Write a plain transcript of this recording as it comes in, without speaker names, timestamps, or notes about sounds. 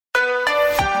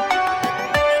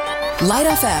LITE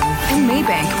FM and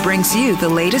Maybank brings you the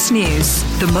latest news,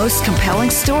 the most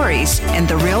compelling stories, and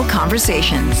the real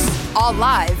conversations. All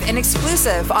live and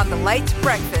exclusive on the LITE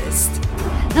Breakfast.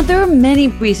 Now, there are many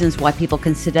reasons why people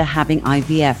consider having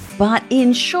IVF, but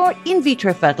in short, in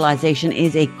vitro fertilization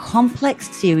is a complex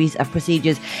series of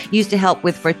procedures used to help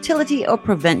with fertility or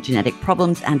prevent genetic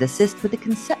problems and assist with the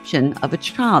conception of a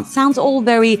child. Sounds all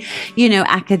very,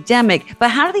 academic, but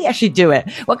how do they actually do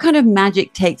it? What kind of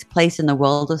magic takes place in the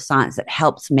world of science that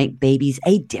helps make babies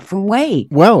a different way?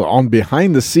 Well, on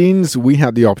Behind the Scenes, we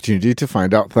had the opportunity to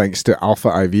find out thanks to Alpha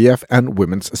IVF and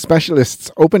Women's Specialists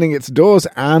opening its doors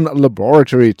and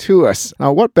laboratory to us.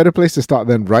 Now, what better place to start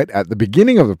than right at the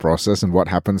beginning of the process and what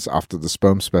happens after the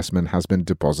sperm specimen has been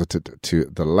deposited to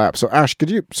the lab. So, Ash,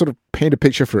 could you sort of paint a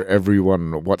picture for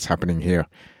everyone what's happening here?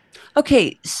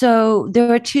 Okay, so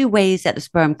there are two ways that the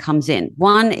sperm comes in.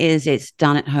 One is it's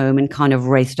done at home and kind of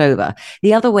raced over.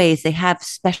 The other way is they have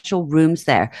special rooms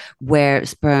there where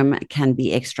sperm can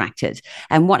be extracted.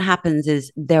 And what happens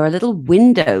is there are little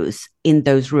windows in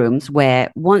those rooms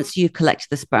where once you've collected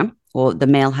the sperm, or the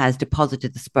male has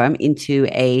deposited the sperm into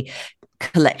a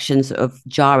collections of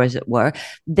jar, as it were,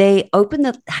 they open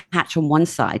the hatch on one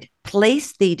side,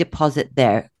 place the deposit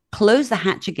there, close the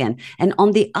hatch again. And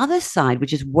on the other side,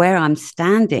 which is where I'm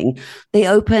standing, they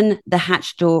open the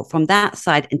hatch door from that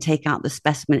side and take out the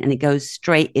specimen, and it goes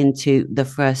straight into the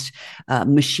first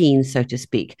machine, so to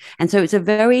speak. And so it's a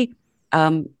very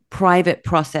private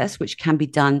process, which can be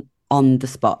done on the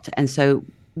spot. And so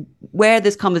where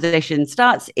this conversation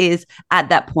starts is at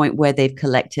that point where they've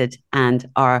collected and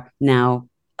are now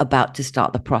about to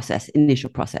start the initial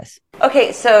process.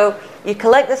 Okay, so you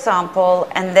collect the sample,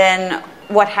 and then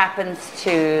what happens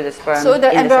to the sperm? So the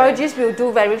embryologists will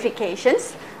do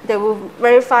verifications. They will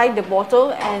verify the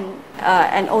bottle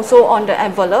and also on the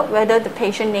envelope whether the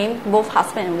patient name, both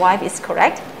husband and wife, is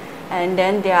correct. And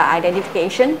then their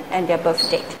identification and their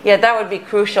birth date. Yeah, that would be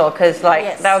crucial because,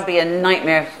 yes, that would be a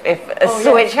nightmare if a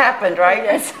switch happened, right? Oh,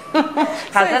 yes.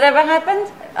 Has that ever happened?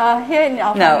 Here in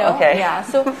our No, okay. Yeah,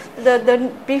 so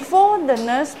the before the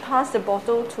nurse passed the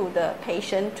bottle to the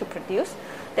patient to produce,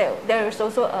 there is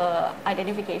also a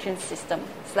identification system.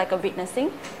 It's like a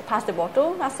witnessing. Pass the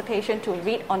bottle, ask the patient to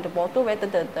read on the bottle whether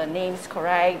the name is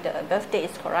correct, the birth date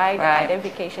is correct, right, the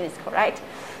identification is correct.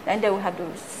 Then they will have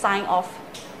to sign off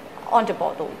on the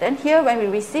bottle. Then here, when we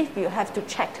receive, you have to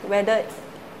check whether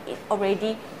it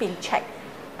already been checked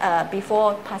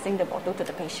before passing the bottle to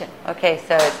the patient. Okay,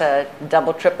 so it's a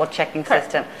double, triple checking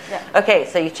system. Yeah. Okay,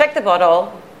 so you check the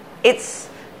bottle. It's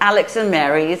Alex and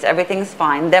Mary's. Everything's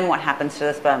fine. Then what happens to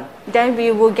the sperm? Then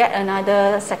we will get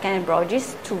another second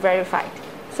embryologist to verify it.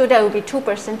 So there will be two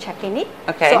persons checking it.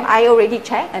 Okay. So I already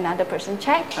checked, another person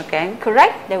checked. Okay.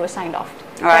 Correct, they will sign off.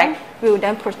 All right. We will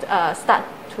then start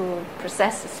to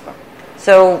process the sperm.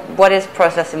 So what is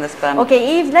processing the sperm?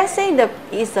 Okay, if let's say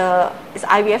it's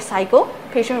IVF cycle,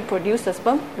 patient will produce the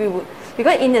sperm,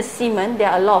 because in the semen there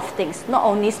are a lot of things. Not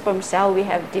only sperm cell, we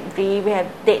have debris, we have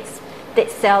dead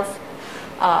cells,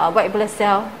 white blood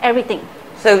cell, everything.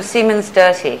 So semen's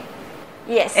dirty?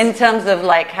 Yes. In terms of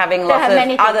like having lots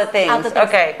of other things.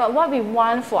 Okay. But what we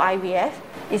want for IVF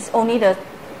is only the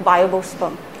viable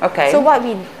sperm. Okay. So what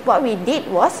we did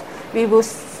was we will.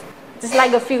 It's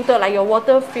like a filter, like your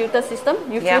water filter system.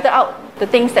 You filter out the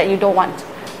things that you don't want,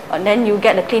 and then you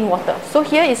get the clean water. So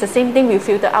here is the same thing. We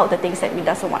filter out the things that we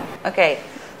doesn't want. Okay,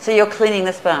 so you're cleaning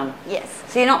the sperm. Yes.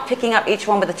 So you're not picking up each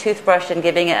one with a toothbrush and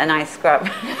giving it a nice scrub.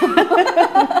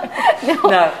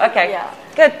 No. Okay. Yeah.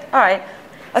 Good. All right.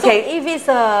 Okay.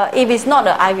 So if it's not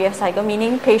an IVF cycle,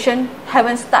 meaning patient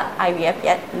haven't started IVF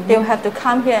yet, they will have to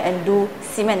come here and do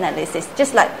semen analysis.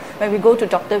 Just like when we go to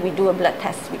doctor, we do a blood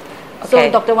test.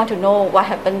 So doctor want to know what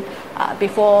happened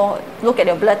before, look at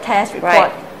your blood test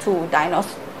report to diagnose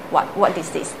what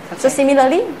disease. Okay. So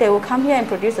similarly, they will come here and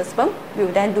produce the sperm. We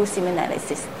will then do semen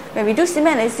analysis. When we do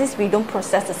semen analysis, we don't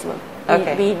process the sperm.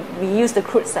 We use the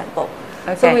crude sample.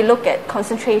 Okay. So we look at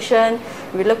concentration,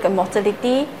 we look at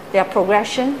motility, their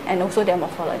progression, and also their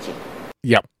morphology.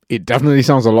 Yep, it definitely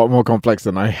sounds a lot more complex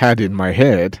than I had in my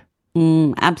head.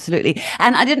 Absolutely.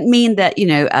 And I didn't mean that,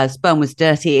 sperm was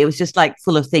dirty. It was just like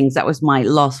full of things. That was my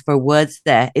loss for words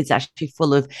there. It's actually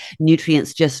full of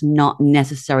nutrients, just not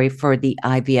necessary for the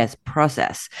IVF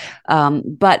process.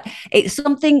 But it's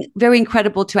something very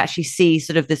incredible to actually see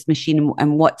sort of this machine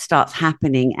and what starts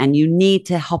happening. And you need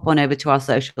to hop on over to our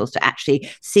socials to actually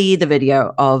see the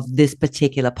video of this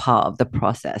particular part of the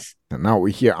process. And now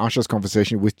we hear Asha's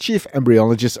conversation with Chief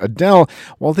Embryologist Adele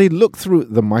while they look through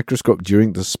the microscope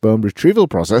during the sperm retrieval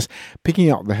process, picking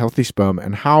out the healthy sperm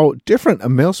and how different a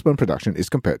male sperm production is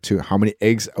compared to how many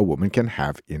eggs a woman can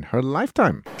have in her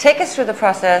lifetime. Take us through the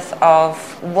process of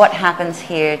what happens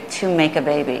here to make a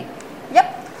baby.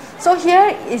 Yep. So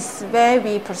here is where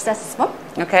we process sperm.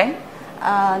 Okay.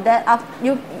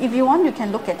 If you want, you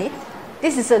can look at it.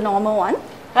 This is a normal one.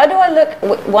 How do I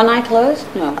look? One eye closed?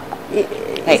 No.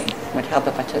 Hey, would help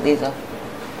if I took these off.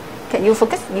 Can you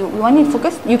focus? You want it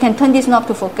focus? You can turn this knob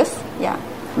to focus. Yeah.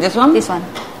 This one? This one.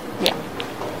 Yeah.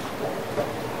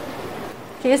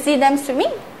 Can you see them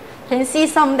swimming? Can you see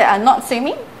some that are not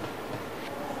swimming?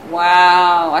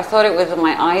 Wow, I thought it was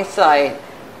my eyesight.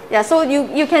 Yeah, so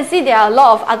you can see there are a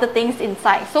lot of other things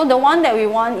inside. So the one that we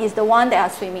want is the one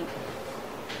that are swimming.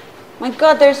 My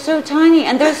God, they're so tiny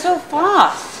and they're so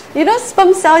fast. You know,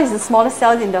 sperm cell is the smallest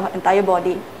cell in the entire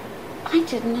body. I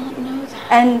did not know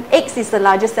that. And eggs is the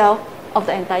largest cell of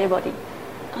the entire body.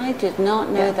 I did not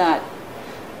know that.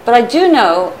 But I do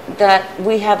know that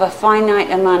we have a finite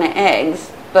amount of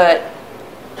eggs, but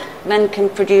men can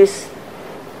produce...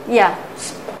 Yeah.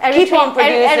 Keep on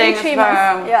producing every 3 sperm.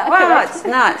 months. Yeah, wow, correct. it's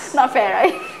nuts. Not fair,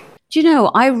 right? Do you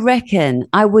know, I reckon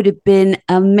I would have been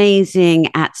amazing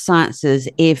at sciences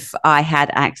if I had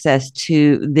access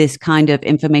to this kind of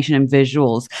information and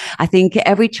visuals. I think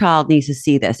every child needs to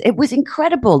see this. It was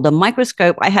incredible. The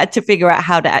microscope, I had to figure out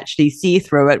how to actually see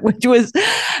through it, which was,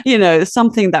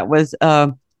 something that was,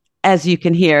 as you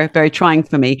can hear, very trying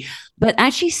for me. But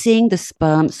actually seeing the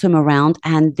sperm swim around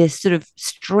and this sort of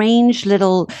strange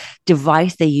little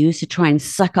device they use to try and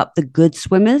suck up the good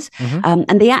swimmers. Mm-hmm.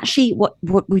 And they actually,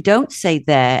 what we don't say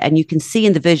there, and you can see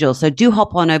in the visual, so do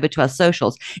hop on over to our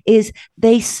socials, is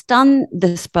they stun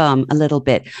the sperm a little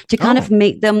bit to kind of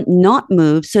make them not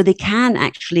move so they can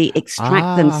actually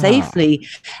extract them safely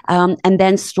and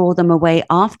then store them away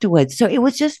afterwards. So it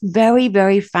was just very,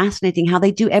 very fascinating how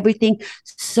they do everything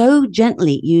so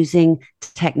gently using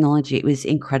technology. It was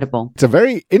incredible. It's a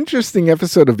very interesting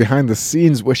episode of Behind the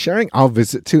Scenes. We're sharing our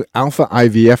visit to Alpha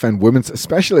IVF and women's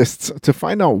specialists to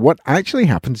find out what actually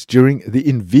happens during the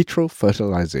in vitro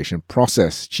fertilization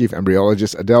process. Chief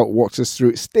Embryologist Adele walks us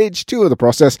through stage 2 of the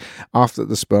process after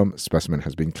the sperm specimen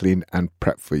has been cleaned and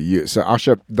prepped for you. So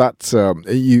Asha, that's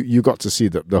you got to see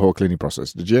the whole cleaning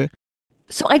process, did you?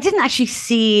 So I didn't actually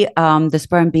see the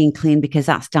sperm being cleaned because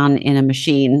that's done in a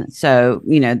machine. So,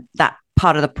 that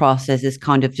part of the process is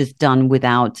kind of just done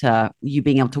without you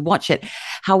being able to watch it.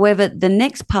 However, the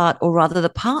next part, or rather the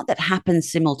part that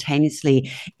happens simultaneously,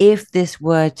 if this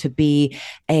were to be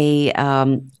a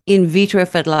in vitro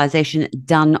fertilization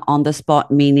done on the spot,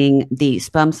 meaning the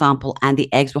sperm sample and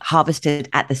the eggs were harvested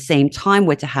at the same time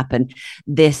were to happen,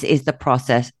 this is the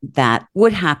process that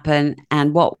would happen.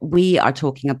 And what we are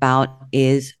talking about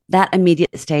is that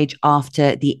immediate stage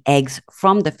after the eggs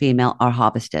from the female are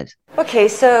harvested. Okay,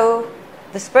 so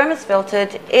the sperm is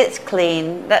filtered, it's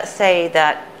clean. Let's say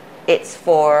that it's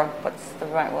for, what's the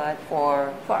right word?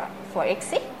 For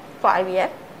ICSI, for IVF.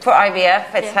 For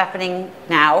IVF, it's happening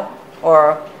now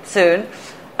or soon.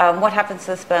 What happens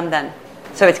to the sperm then?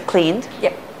 So it's cleaned.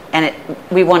 Yep. And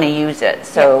we want to use it.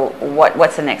 So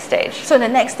what's the next stage? So the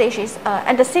next stage is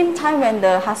at the same time when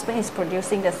the husband is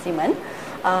producing the semen,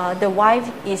 the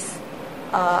wife is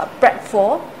prepped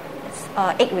for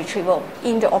egg retrieval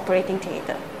in the operating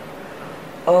theater.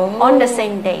 On the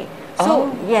same day.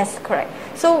 So yes, correct.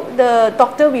 So the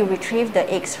doctor will retrieve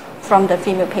the eggs from the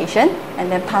female patient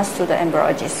and then pass to the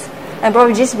embryologist.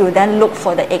 Embryologist will then look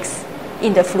for the eggs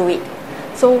in the fluid.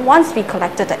 So once we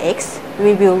collected the eggs,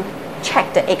 we will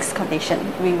check the eggs condition.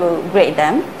 We will grade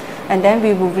them, and then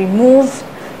we will remove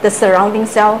the surrounding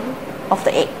cell of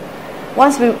the egg.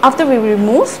 After we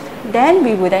remove, then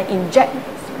we will then inject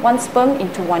one sperm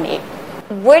into one egg.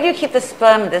 Where do you keep the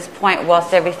sperm at this point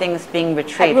whilst everything's being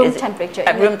retrieved? At room temperature.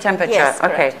 At room temperature. Yes,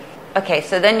 okay. Okay.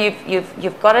 So then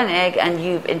you've got an egg and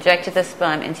you've injected the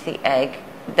sperm into the egg.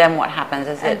 Then what happens?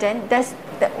 Then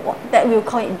that we'll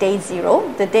call it day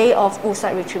 0. The day of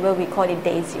oocyte retrieval, we call it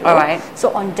day 0. All right.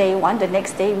 So on day 1, the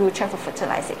next day, we will check for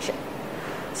fertilization.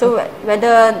 So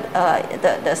whether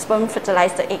the sperm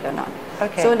fertilized the egg or not.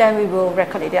 Okay. So then we will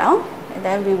record it down, and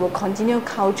then we will continue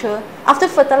culture. After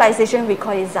fertilization, we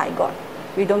call it zygote.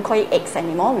 We don't call it eggs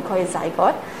anymore, we call it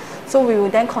zygote. So we will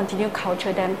then continue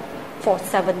culture them for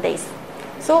 7 days.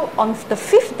 So on the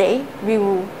 5th day, we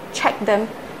will check them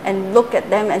and look at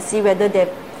them and see whether they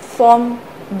form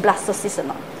blastocysts or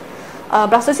not.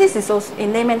 Blastocyst is also,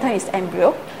 in layman term, is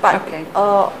embryo, but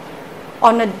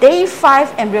on a day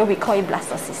 5 embryo, we call it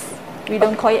blastocyst. We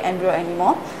don't call it embryo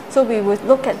anymore. So we would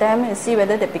look at them and see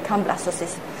whether they become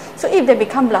blastocysts. So if they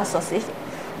become blastocysts,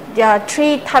 there are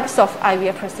 3 types of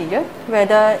IVF procedure,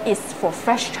 whether it's for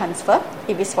fresh transfer.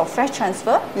 If it's for fresh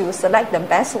transfer, we will select the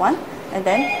best one, and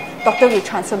then doctor will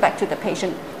transfer back to the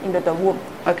patient into the womb.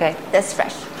 Okay. That's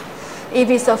fresh. If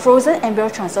it's a frozen embryo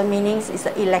transfer, meaning it's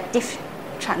an elective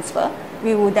transfer,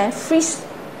 we will then freeze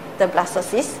the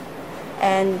blastocyst,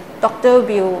 and doctor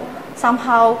will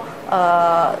somehow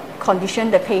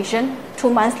condition the patient 2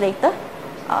 months later,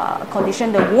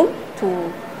 condition the womb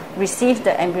to receive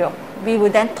the embryo. We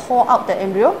will then thaw out the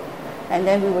embryo, and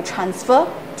then we will transfer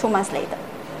 2 months later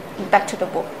back to the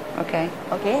womb. Okay.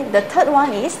 Okay. The third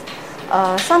one is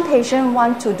some patients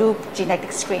want to do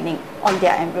genetic screening on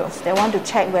their embryos. They want to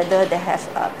check whether they have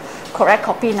a correct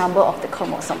copy number of the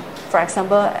chromosome. For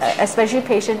example, especially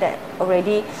patients that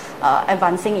already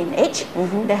advancing in age,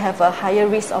 they have a higher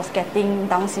risk of getting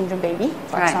Down syndrome baby,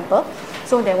 for example.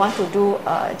 So they want to do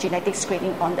genetic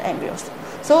screening on the embryos.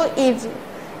 So if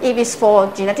it's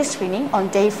for genetic screening on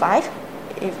day 5,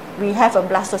 if we have a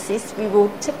blastocyst, we will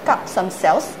take up some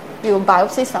cells. We will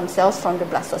biopsy some cells from the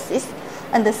blastocyst,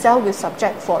 and the cell will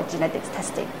subject for genetic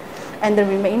testing. And the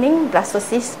remaining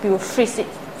blastocyst, we will freeze it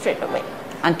straight away.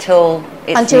 Until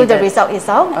the result is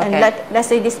out. Okay. And let's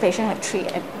say this patient have 3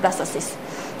 blastocysts.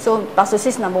 So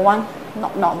blastocyst number 1,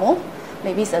 not normal.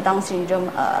 Maybe it's a Down syndrome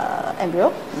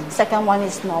embryo. Second one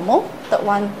is normal. Third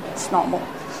one is normal.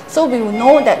 So we will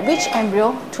know that which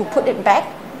embryo to put it back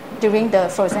during the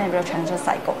frozen embryo transfer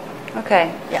cycle.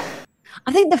 Okay. Yeah.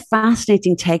 I think the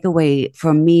fascinating takeaway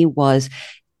for me was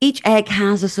each egg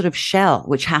has a sort of shell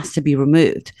which has to be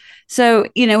removed. So,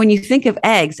 when you think of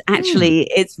eggs, actually,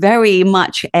 it's very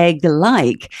much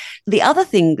egg-like. The other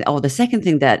thing, or the second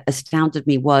thing that astounded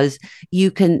me was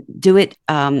you can do it,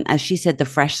 as she said, the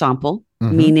fresh sample,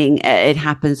 meaning it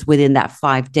happens within that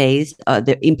 5 days,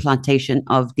 the implantation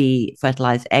of the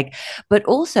fertilized egg, but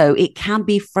also it can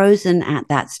be frozen at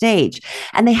that stage.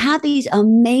 And they have these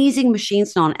amazing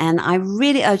machines on, and I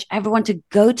really urge everyone to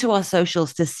go to our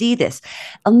socials to see this.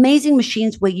 Amazing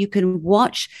machines where you can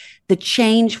watch the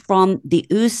change from the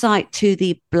oocyte to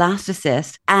the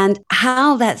blastocyst and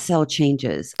how that cell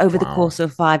changes over the course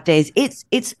of 5 days.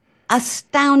 It's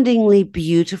astoundingly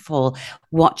beautiful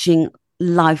watching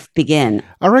life begin.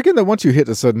 I reckon that once you hit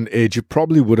a certain age, you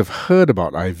probably would have heard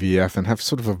about IVF and have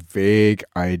sort of a vague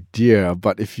idea.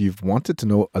 But if you've wanted to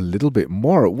know a little bit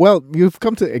more, well, you've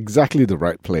come to exactly the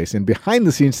right place. And behind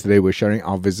the scenes today, we're sharing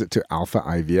our visit to Alpha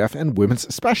IVF and women's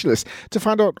specialists to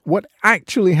find out what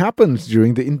actually happens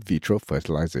during the in vitro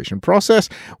fertilization process.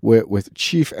 We're with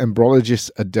Chief Embryologist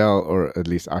Adele, or at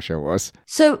least Asha was.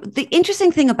 So the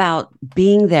interesting thing about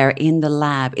being there in the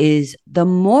lab is the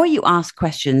more you ask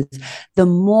questions, the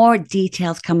more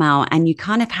details come out, and you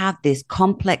kind of have this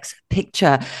complex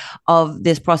picture of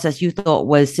this process you thought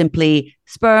was simply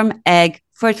sperm, egg,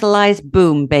 fertilize,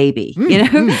 boom, baby,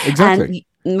 exactly.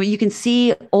 And you can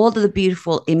see all of the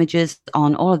beautiful images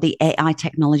on all of the AI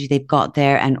technology they've got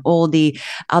there and all the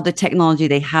other technology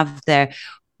they have there.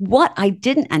 What I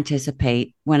didn't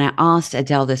anticipate when I asked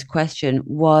Adele this question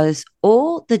was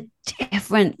all the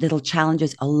different little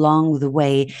challenges along the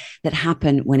way that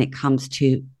happen when it comes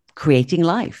to creating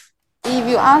life. If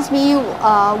you ask me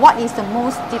what is the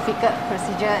most difficult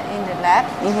procedure in the lab,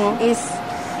 is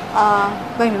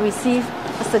when we receive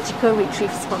a surgical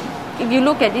retrieve sperm. If you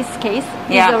look at this case,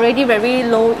 it's already very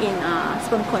low in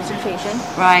sperm concentration.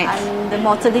 Right. And the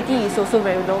mortality is also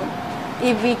very low.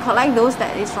 If we collect those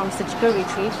that is from surgical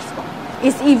retrieve sperm,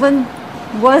 it's even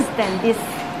worse than this.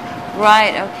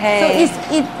 Right, okay.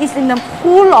 So it's in the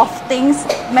pool of things,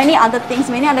 many other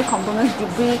components,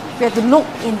 debris. We have to look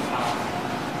in,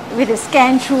 we have to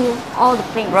scan through all the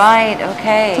things. Right,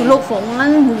 okay. To look for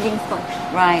one moving sperm.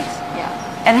 Right.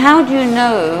 Yeah. And how do you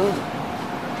know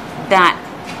that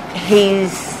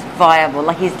he's viable,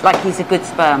 like he's a good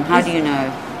sperm? How do you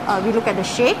know? We look at the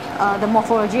shape, the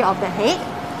morphology of the head,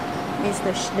 is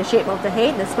the shape of the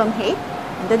head, the sperm head,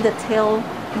 and then the tail.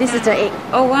 This is the egg.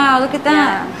 Oh wow, look at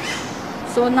that. Yeah.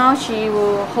 So now she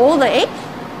will hold the egg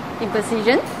in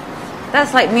position.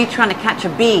 That's like me trying to catch a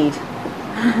bead.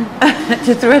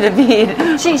 To thread a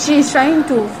bead. She's trying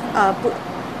to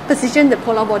position the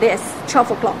polar body as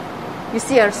 12 o'clock. You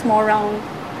see a small round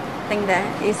thing there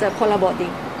is a polar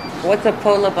body. What's a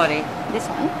polar body? This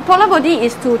one. Polar body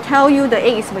is to tell you the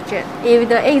egg is matured. If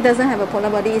the egg doesn't have a polar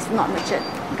body, it's not matured.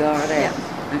 Got it. Yeah.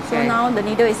 Okay. So now the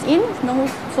needle is in.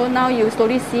 So now you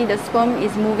slowly see the sperm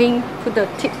is moving to the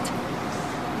tip.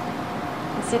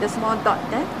 You see the small dot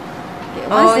there? Okay,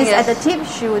 once it's at the tip,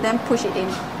 she will then push it in.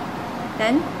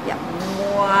 Then,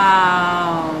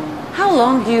 Wow. How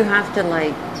long do you have to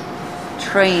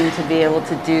trained to be able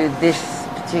to do this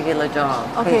particular job?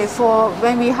 Okay, for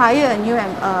when we hire a new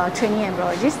trainee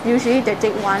embryologist, usually they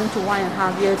take 1 to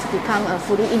 1.5 years to become a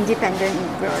fully independent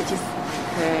embryologist.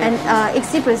 Okay. And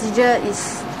ICSI procedure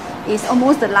is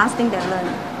almost the last thing they learn.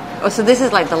 Oh, so this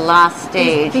is like the last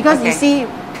stage. Because you see,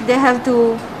 they have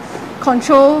to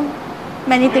control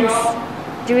many things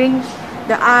during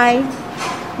the eye,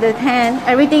 the hand,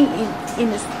 everything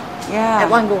at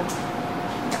one go.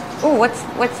 Oh,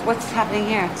 what's happening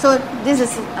here? So this is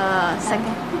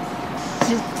second.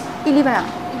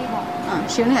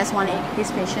 She only has 1 egg,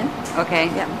 this patient. Okay.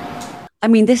 Yeah. I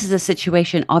mean, this is a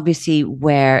situation, obviously,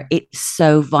 where it's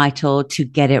so vital to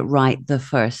get it right the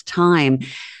first time.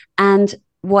 And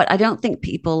what I don't think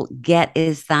people get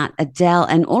is that Adele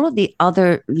and all of the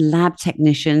other lab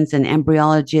technicians and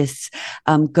embryologists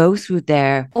go through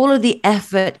all of the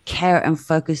effort, care, and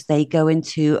focus they go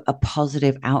into a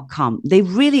positive outcome. They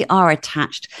really are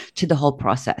attached to the whole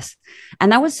process.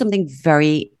 And that was something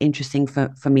very interesting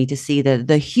for me to see,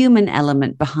 the human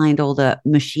element behind all the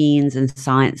machines and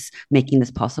science making this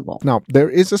possible. Now,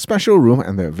 there is a special room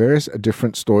and there are various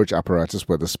different storage apparatus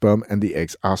where the sperm and the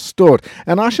eggs are stored.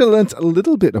 And Asha learns a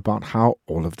little bit about how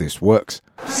all of this works.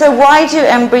 So why do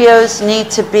embryos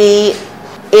need to be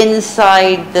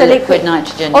inside the liquid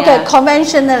nitrogen? Okay,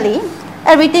 conventionally,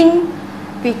 everything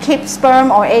we keep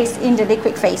sperm or eggs in the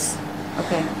liquid phase.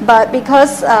 Okay. But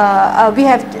because we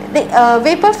have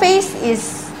vapor phase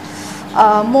is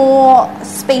more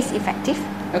space effective.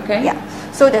 Okay. Yeah.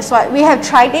 So that's why we have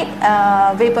tried it.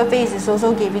 Vapor phase is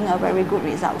also giving a very good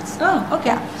results. Oh,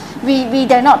 okay. Yeah. We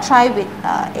did not try with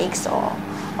eggs or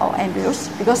embryos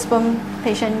because sperm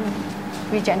patient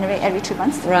regenerate every 3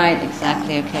 months. Right.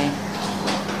 Exactly. Okay.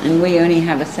 And we only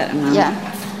have a set amount. Yeah.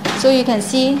 So you can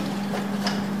see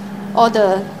all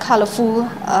the colorful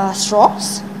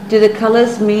straws. Do the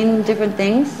colors mean different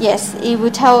things? Yes, it will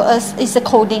tell us it's a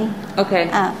coding. Okay.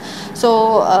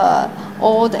 So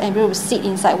all the embryo will sit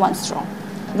inside one straw.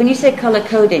 When you say color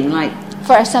coding, like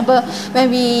for example,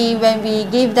 when we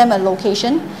give them a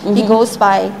location, it goes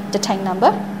by the tank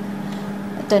number,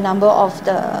 the number of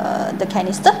the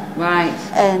canister, right,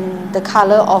 and the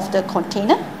color of the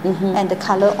container, and the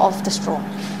color of the straw.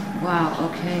 Wow.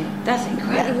 Okay, that's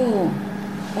incredible.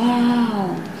 Yeah.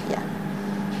 Wow. Yeah.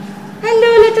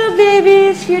 Hello, little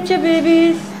babies, future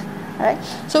babies. All right.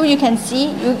 So you can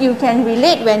see, you can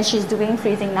relate when she's doing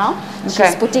freezing now. Okay.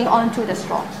 She's putting onto the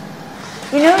straw.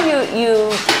 You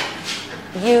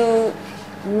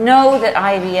know that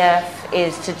IVF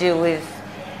is to do with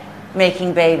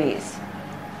making babies,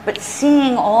 but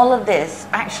seeing all of this,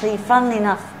 actually, funnily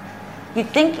enough, you'd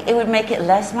think it would make it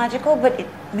less magical, but it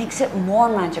makes it more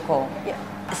magical. Yeah.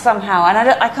 Somehow, and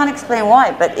I can't explain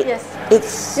why, but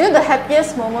it's the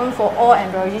happiest moment for all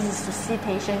embryologists is to see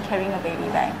patient carrying a baby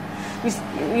back.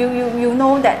 You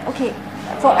know that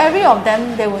for every of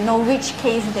them they will know which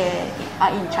case they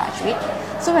are in charge with.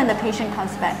 So when the patient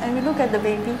comes back and we look at the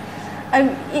baby,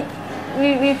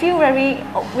 we feel we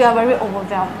are very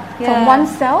overwhelmed. From one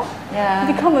cell,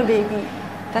 become a baby.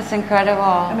 That's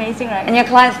incredible. Amazing, right? And your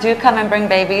clients do come and bring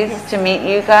babies to meet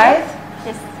you guys?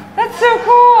 Yes. That's so cool.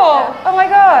 Yeah. Oh my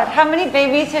God. How many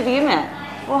babies have you met?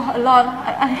 Well, a lot.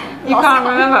 You can't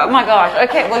remember? Oh my gosh.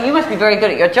 Okay, well, you must be very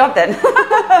good at your job then.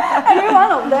 Every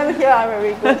one of them here are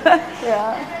very good.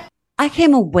 Yeah. I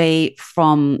came away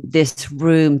from this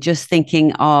room just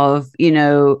thinking of,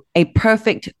 a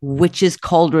perfect witch's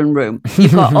cauldron room.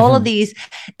 You've got all of these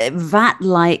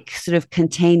vat-like sort of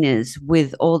containers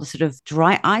with all the sort of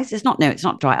dry ice. It's not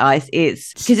dry ice.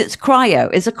 It's because it's cryo.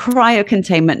 It's a cryo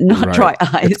containment, not dry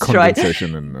ice. It's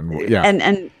condensation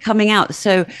and coming out.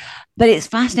 So, but it's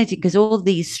fascinating because all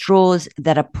these straws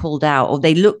that are pulled out, or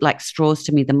they look like straws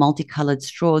to me, the multicolored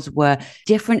straws were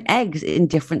different eggs in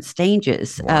different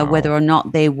stages, whether or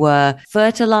not they were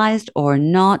fertilized or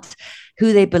not,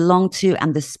 who they belong to,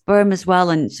 and the sperm as well,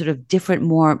 and sort of different,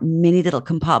 more mini little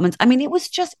compartments. I mean, it was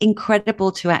just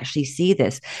incredible to actually see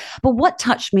this. But what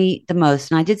touched me the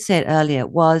most, and I did say it earlier,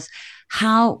 was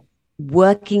how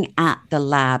working at the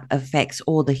lab affects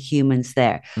all the humans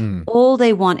there. All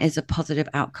they want is a positive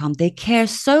outcome. They care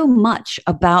so much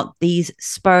about these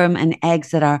sperm and eggs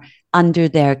that are under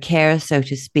their care, so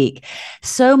to speak.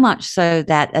 So much so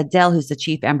that Adele, who's the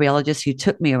chief embryologist who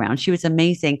took me around, she was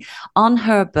amazing. On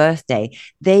her birthday,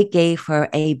 they gave her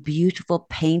a beautiful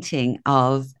painting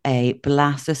of a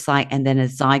blastocyte and then a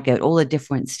zygote, all the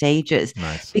different stages.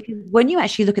 Nice. Because when you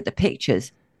actually look at the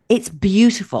pictures, It's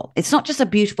beautiful. It's not just a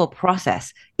beautiful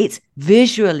process. It's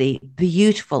visually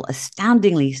beautiful,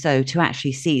 astoundingly so to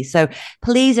actually see. So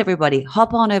please, everybody,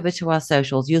 hop on over to our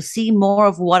socials. You'll see more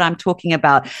of what I'm talking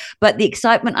about. But the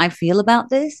excitement I feel about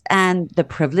this and the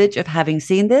privilege of having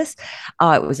seen this,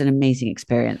 it was an amazing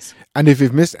experience. And if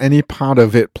you've missed any part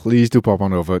of it, please do pop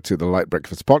on over to the Light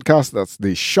Breakfast podcast. That's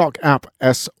the Shock app,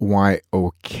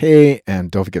 SYOK.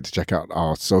 And don't forget to check out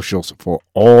our socials for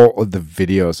all of the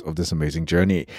videos of this amazing journey.